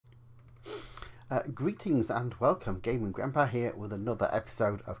Greetings and welcome, Gaming Grandpa here with another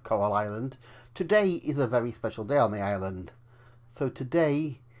episode of Coral Island. Today is a very special day on the island. So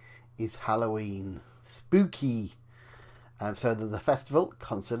today is Halloween. Spooky. So there's a festival,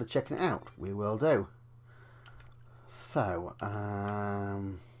 consider checking it out. We will do. So,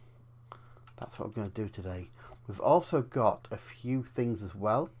 that's what we're going to do today. We've also got a few things as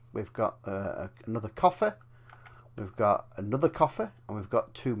well. We've got another coffer. We've got another coffer, and we've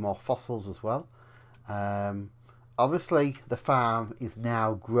got 2 more fossils as well. Obviously the farm is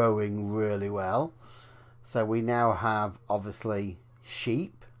now growing really well, so we now have obviously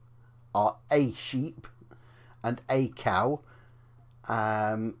sheep, or a sheep and a cow.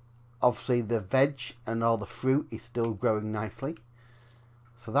 Obviously the veg and all the fruit is still growing nicely,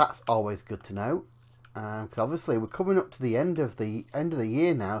 so that's always good to know, because obviously we're coming up to the end of the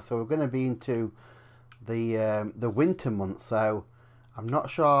year now, so we're going to be into the winter months. So I'm not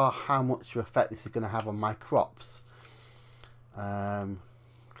sure how much effect this is going to have on my crops.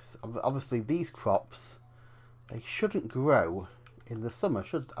 Because obviously these crops, they shouldn't grow in the summer.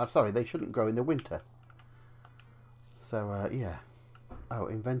 I'm sorry, they shouldn't grow in the winter. So yeah. Oh,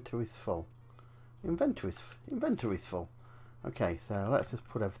 inventory's full. Inventory's full. Okay, so let's just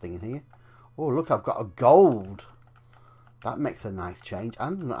put everything in here. Oh, look, I've got a gold. That makes a nice change,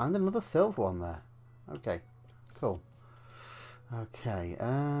 and another silver one there. Okay, cool. Okay,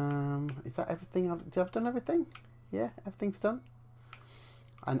 is that everything? I've done everything? Yeah, everything's done.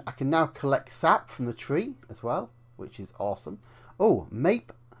 And I can now collect sap from the tree as well, which is awesome. Oh,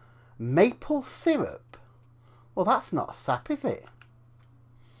 maple syrup. Well, that's not sap, is it?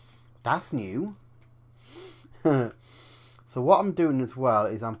 That's new. So what I'm doing as well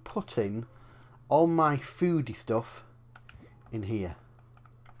is I'm putting all my foodie stuff in here.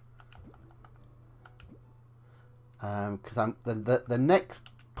 Because the next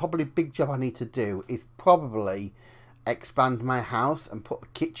probably big job I need to do is probably expand my house and put a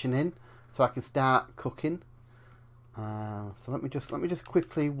kitchen in so I can start cooking. So let me just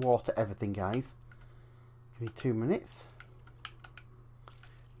quickly water everything, guys. Give me 2 minutes.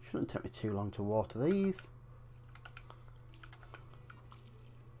 Shouldn't take me too long to water these.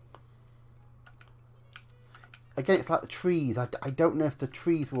 Again, it's like the trees. I don't know if the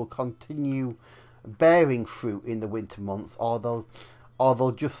trees will continue bearing fruit in the winter months, or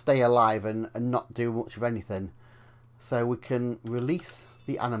they'll just stay alive and not do much of anything. So we can release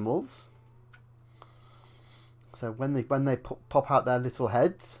the animals. So when they pop out their little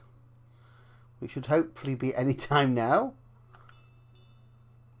heads, which should hopefully be any time now.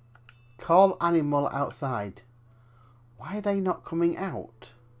 Call animal outside. Why are they not coming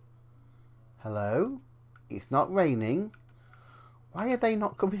out? Hello? It's not raining. Why are they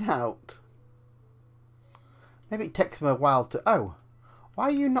not coming out? Maybe it takes them a while to... Oh, why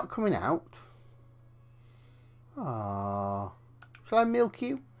are you not coming out? Ah, shall I milk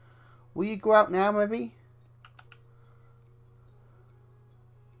you? Will you go out now, maybe?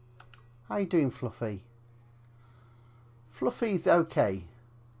 How you doing, Fluffy? Fluffy's okay.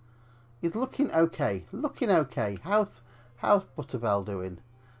 He's looking okay. Looking okay. How's Butterbell doing?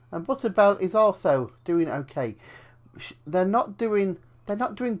 And Butterbell is also doing okay. They're not doing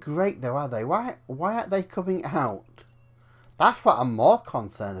great though, are they? Why aren't they coming out? That's what I'm more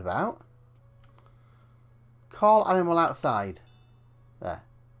concerned about. Call animal outside. There.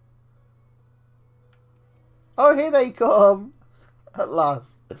 Oh, here they come at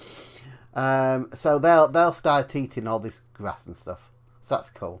last. So they'll start eating all this grass and stuff. So that's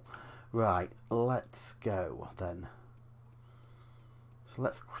cool. Right, let's go then. So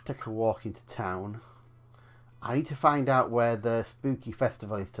let's take a walk into town. I need to find out where the spooky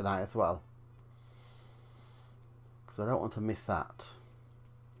festival is tonight as well, because I don't want to miss that.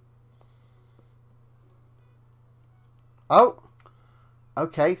 Oh,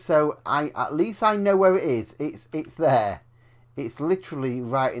 okay. So at least I know where it is. It's there. It's literally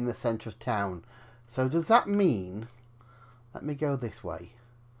right in the centre of town. So does that mean? Let me go this way.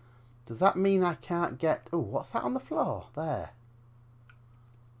 Does that mean I can't get? Oh, what's that on the floor there?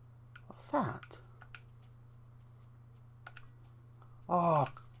 What's that? Oh,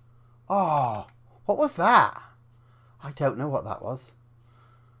 what was that? I don't know what that was.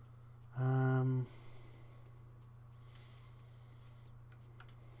 So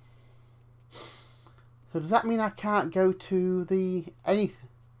does that mean I can't go to the anything?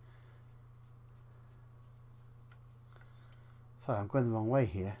 Sorry, I'm going the wrong way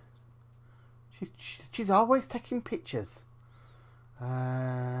here. She's always taking pictures.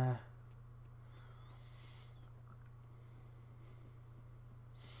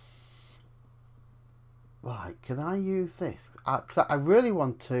 Right, can I use this? 'Cause I really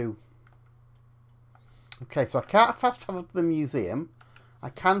want to Okay, so I can't fast travel to the museum. I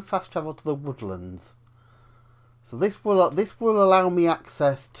can fast travel to the woodlands. So this will allow me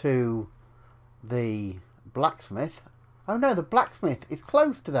access to the blacksmith. Oh no, the blacksmith is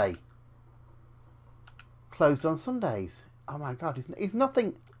closed today. Closed on Sundays. Oh my god, it's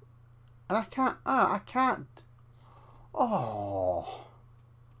nothing. And I can't. I can't. Oh.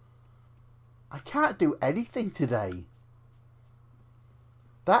 I can't do anything today.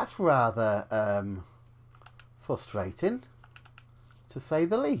 That's rather frustrating, to say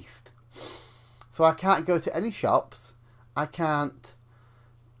the least. So I can't go to any shops. I can't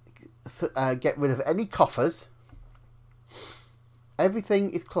get rid of any coffers.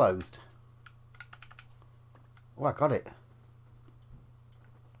 Everything is closed. Oh, I got it.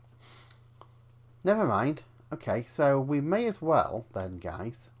 Never mind. Okay, so we may as well then,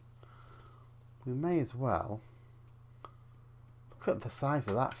 guys. We may as well look at the size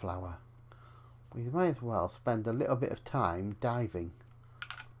of that flower. We may as well spend a little bit of time diving.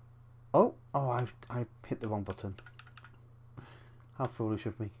 Oh, I hit the wrong button. How foolish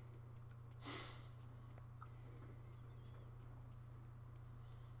of me.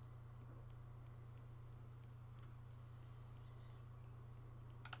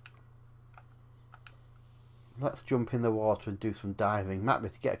 Let's jump in the water and do some diving. Might be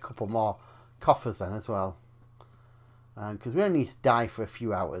to get a couple more coffers then as well. Because we only need to dive for a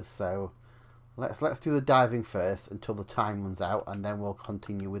few hours, so let's do the diving first until the time runs out, and then we'll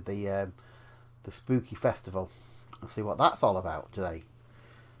continue with the spooky festival and see what that's all about today.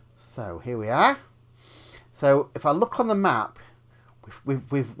 So here we are. So if I look on the map,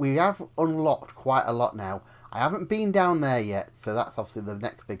 we have unlocked quite a lot now. I haven't been down there yet, so that's obviously the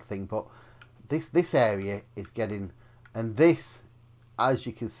next big thing. But this area is getting, and this, as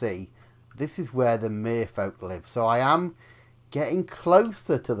you can see, this is where the merfolk live. So I am getting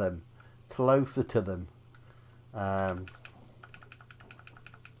closer to them.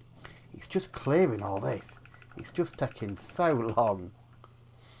 It's just clearing all this. It's just taking so long.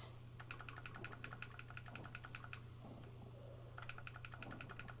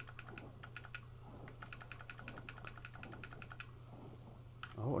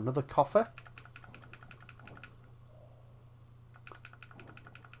 Oh, another coffer.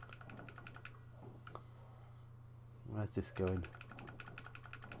 Where's this going?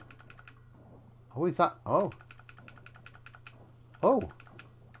 Oh, is that? Oh. Oh.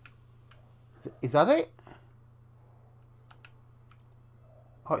 Is that it?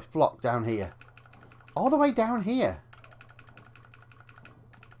 Oh, it's blocked down here. All the way down here.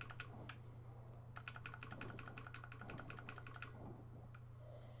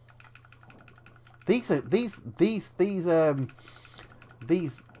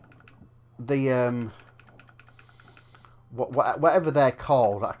 Whatever they're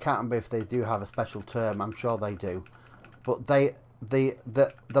called, I can't remember if they do have a special term. I'm sure they do, but the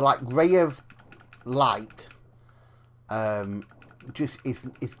like ray of light just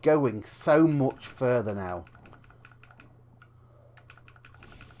is going so much further now.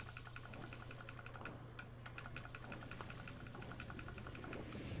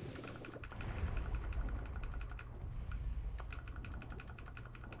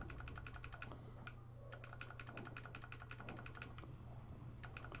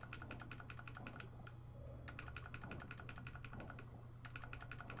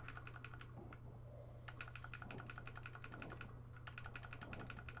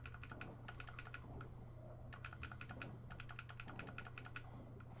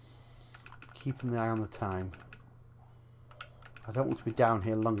 Keeping the eye on the time. I don't want to be down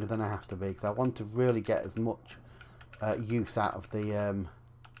here longer than I have to be, because I want to really get as much use out of the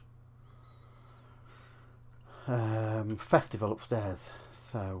festival upstairs.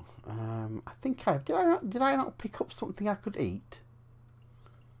 So I think did I not pick up something I could eat?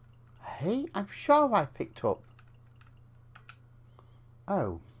 Hey, I'm sure I picked up.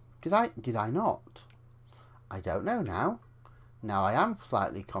 Oh, did I not? I don't know now. Now I am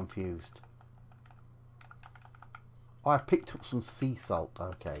slightly confused. Oh, I picked up some sea salt.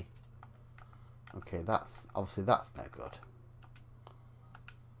 Okay. Okay, that's obviously that's no good.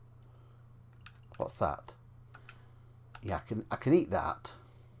 What's that? Yeah, I can eat that.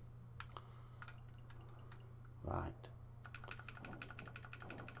 Right.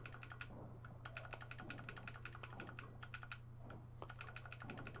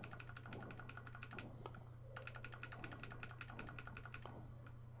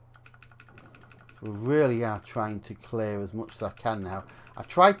 We really are trying to clear as much as I can now. I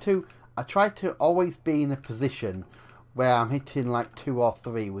try to always be in a position where I'm hitting like 2 or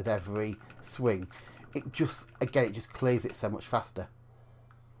 3 with every swing. It just clears it so much faster.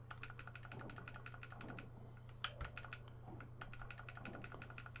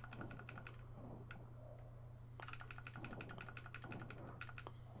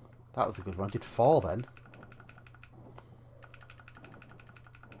 That was a good one. I did 4 then.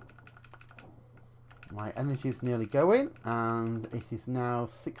 My energy is nearly going, and it is now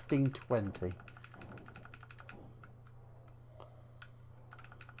 16:20.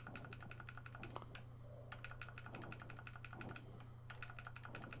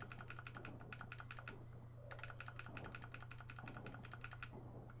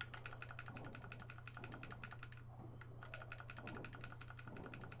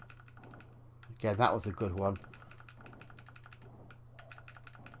 Again, that was a good one.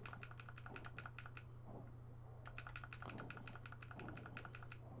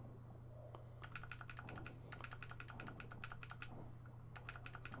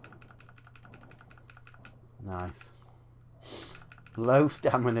 Nice. Low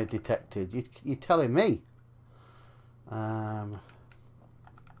stamina detected. You're telling me.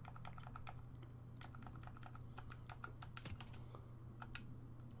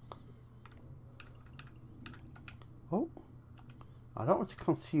 Oh, I don't want to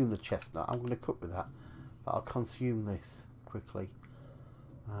consume the chestnut. I'm going to cook with that, but I'll consume this quickly.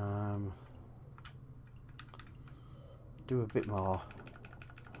 Do a bit more.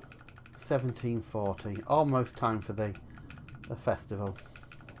 17:40. Almost time for the festival.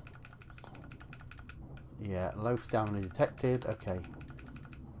 Yeah, low stamina detected. Okay.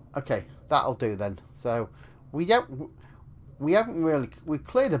 Okay, that'll do then. So we haven't really, we've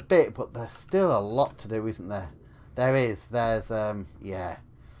cleared a bit, but there's still a lot to do, isn't there? There is. There's yeah.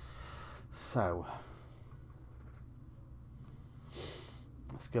 So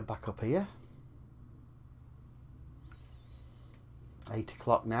let's go back up here. 8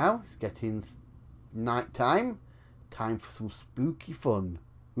 o'clock now. It's getting night time. Time for some spooky fun.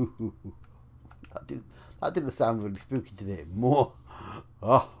 That didn't sound really spooky, did it? More.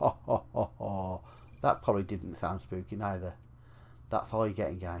 That probably didn't sound spooky neither. That's all you're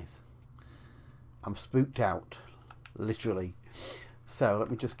getting, guys. I'm spooked out, literally. So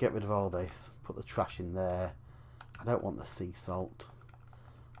let me just get rid of all this. Put the trash in there. I don't want the sea salt.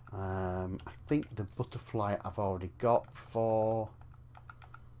 I think the butterfly I've already got for.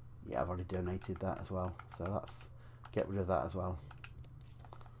 Yeah, I've already donated that as well. So let's get rid of that as well.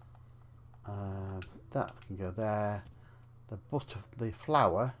 That can go there. The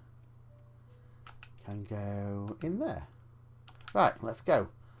flower can go in there. Right, let's go.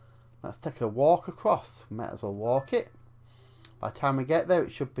 Let's take a walk across. Might as well walk it. By the time we get there,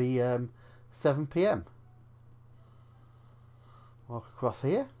 it should be 7 PM. Walk across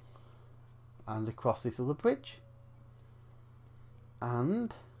here. And across this other bridge.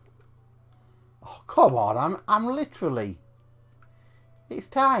 And... oh, come on. I'm literally... It's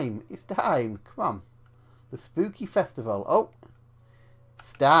time. It's time. Come on. The Spooky Festival. Oh.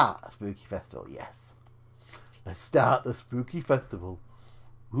 Start Spooky Festival. Yes. Let's start the Spooky Festival.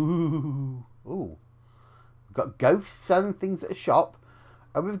 Ooh. Ooh. We've got ghosts selling things at a shop.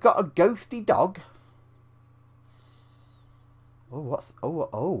 And we've got a ghosty dog. Oh, what's... oh,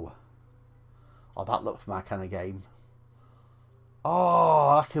 oh. Oh, that looks my kind of game.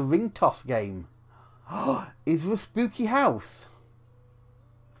 Oh, like a ring toss game. Oh, is there a spooky house?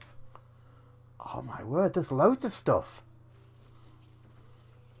 Oh my word, there's loads of stuff.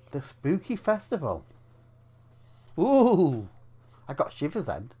 The Spooky Festival. Ooh, I got shivers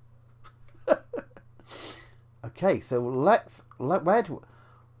then. Okay, so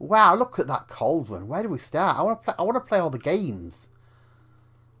wow, look at that cauldron. Where do we start? I want to play all the games.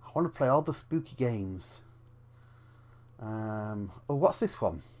 I want to play all the spooky games. Oh, what's this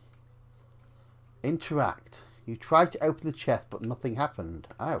one? Interact. You tried to open the chest, but nothing happened.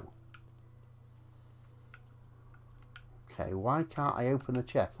 Oh. Okay, why can't I open the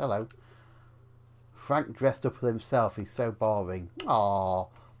chest? Hello. Frank dressed up with himself. He's so boring. Aww,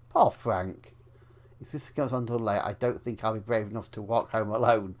 poor Frank. If this goes on till late, I don't think I'll be brave enough to walk home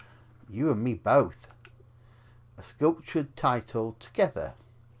alone. You and me both. A sculptured title together.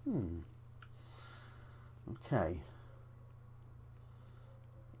 Okay.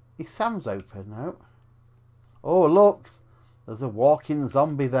 Is Sam's open? No. Oh, look. There's a walking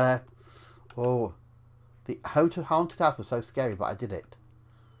zombie there. Oh. The haunted house was so scary, but I did it.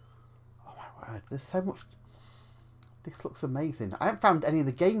 Oh my word. There's so much. This looks amazing. I haven't found any of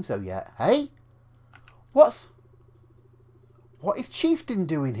the games though yet. Hey? What is Chieftain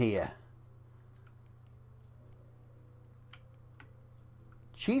doing here?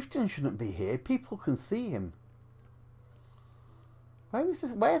 Chieftain shouldn't be here. People can see him. Where's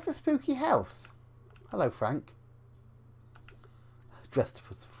the spooky house? Hello, Frank. I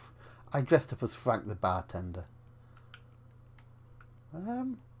dressed up as Frank the bartender.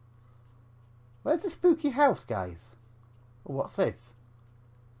 Where's the spooky house, guys? Oh, what's this?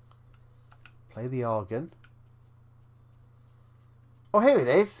 Play the organ. Oh, here it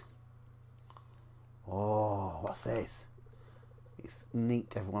is. Oh, what's this? It's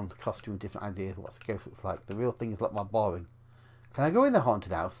neat. Everyone's costume, different ideas. What's the ghost looks like? The real thing is a lot more boring. Can I go in the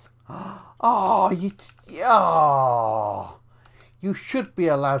haunted house? Oh, you should be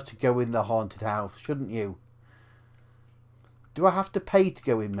allowed to go in the haunted house, shouldn't you? Do I have to pay to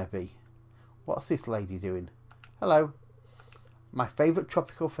go in, maybe? What's this lady doing? Hello. My favourite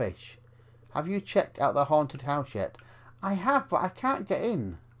tropical fish. Have you checked out the haunted house yet? I have, but I can't get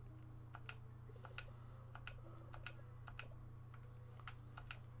in.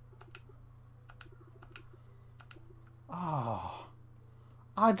 Oh,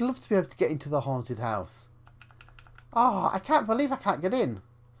 I'd love to be able to get into the haunted house. Oh, I can't believe I can't get in.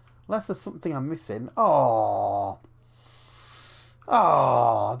 Unless there's something I'm missing. Oh.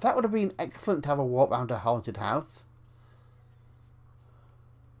 Oh, that would have been excellent to have a walk around a haunted house.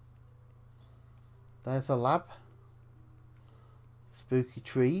 There's a lab. Spooky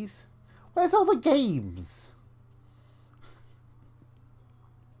trees. Where's all the games?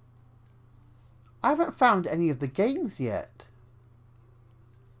 I haven't found any of the games yet.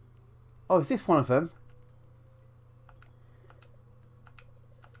 Oh, is this one of them?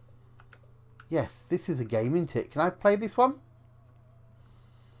 Yes, this is a game, isn't it? Can I play this one?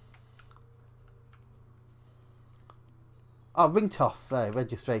 Oh, ring toss. There,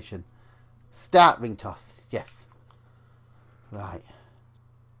 registration. Start ring toss. Yes. Right.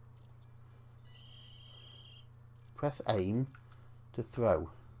 Press aim to throw.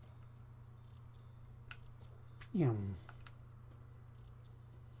 Yum.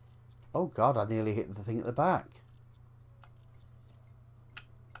 Oh God, I nearly hit the thing at the back.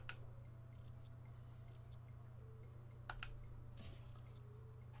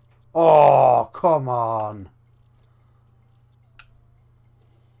 Oh, come on.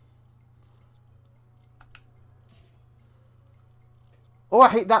 Oh, I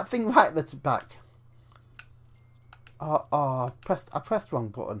hit that thing right at the back. Oh, I pressed wrong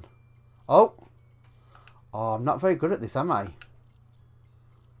button. Oh. Oh, I'm not very good at this, am I?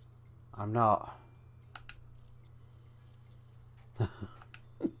 I'm not.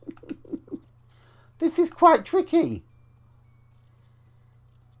 This is quite tricky.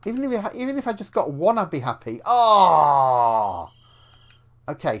 Even if I just got one, I'd be happy. Oh!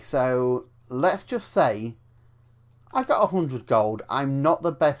 Okay, so let's just say I got 100 gold. I'm not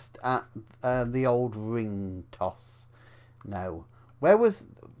the best at the old ring toss. No.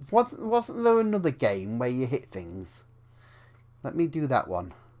 Wasn't there another game where you hit things? Let me do that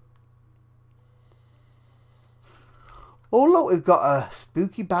one. Oh look, we've got a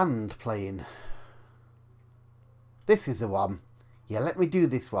spooky band playing. This is the one. Yeah, let me do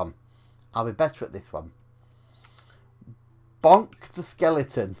this one. I'll be better at this one. Bonk the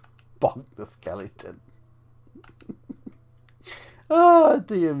skeleton. Bonk the skeleton. Oh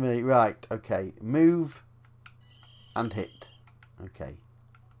dear me. Right, okay. Move and hit. Okay.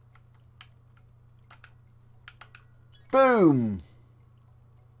 Boom!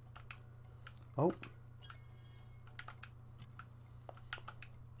 Oh.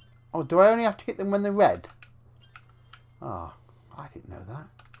 Oh, do I only have to hit them when they're red? Oh, I didn't know that.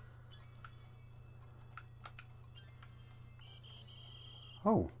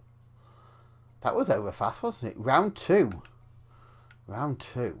 Oh. That was over fast, wasn't it? Round 2. Round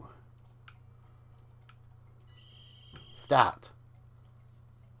 2. Start.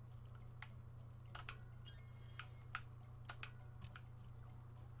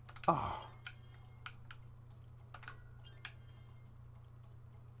 Oh.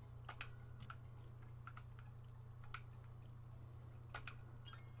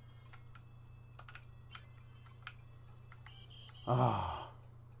 Oh.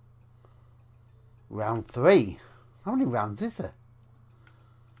 Round 3. How many rounds is there?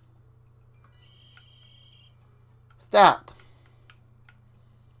 Start.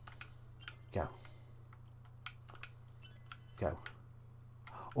 Go. Go.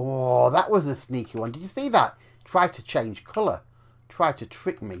 Oh, that was a sneaky one. Did you see that? Try to change colour. Try to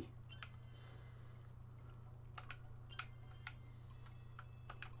trick me.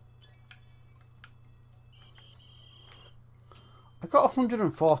 I got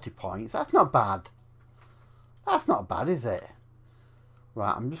 140 points. That's not bad. That's not bad, is it?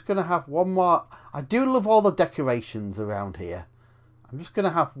 Right, I'm just going to have one more. I do love all the decorations around here. I'm just going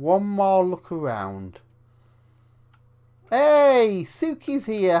to have one more look around. Hey, Suki's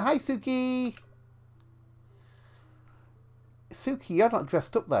here. Hi, Suki. Suki, you're not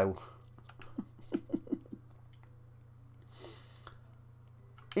dressed up though.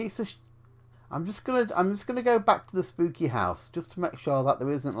 I'm just gonna go back to the spooky house just to make sure that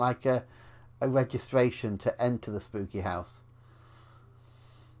there isn't like a a registration to enter the spooky house.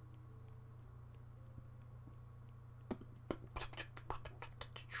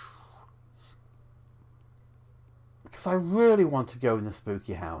 Because I really want to go in the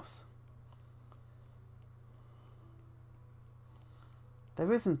spooky house.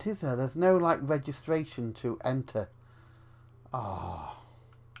 There isn't, is there? There's no, like, registration to enter. Oh.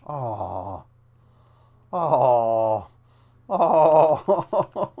 Oh. Oh.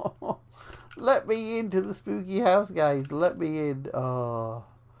 Oh. Let me into the spooky house, guys. Let me in. Oh.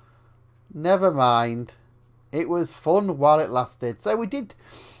 Never mind. It was fun while it lasted. So we did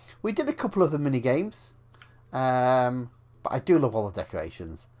a couple of the mini games. But I do love all the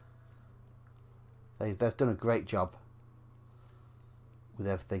decorations. They've done a great job with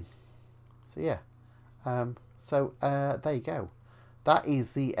everything. So yeah. There you go. That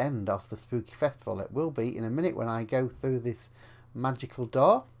is the end of the Spooky Festival. It will be in a minute when I go through this magical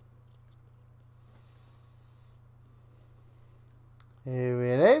door. Here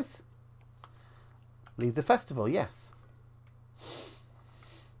it is. Leave the festival, yes.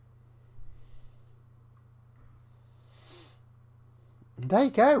 There you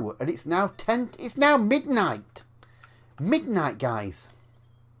go. And it's now midnight. Midnight, guys.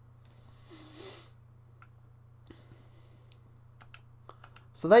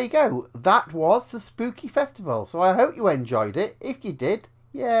 So there you go. That was the Spooky Festival. So I hope you enjoyed it. If you did,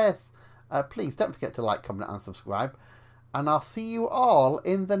 yes. Please don't forget to like, comment and subscribe. And I'll see you all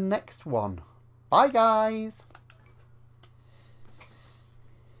in the next one. Bye, guys.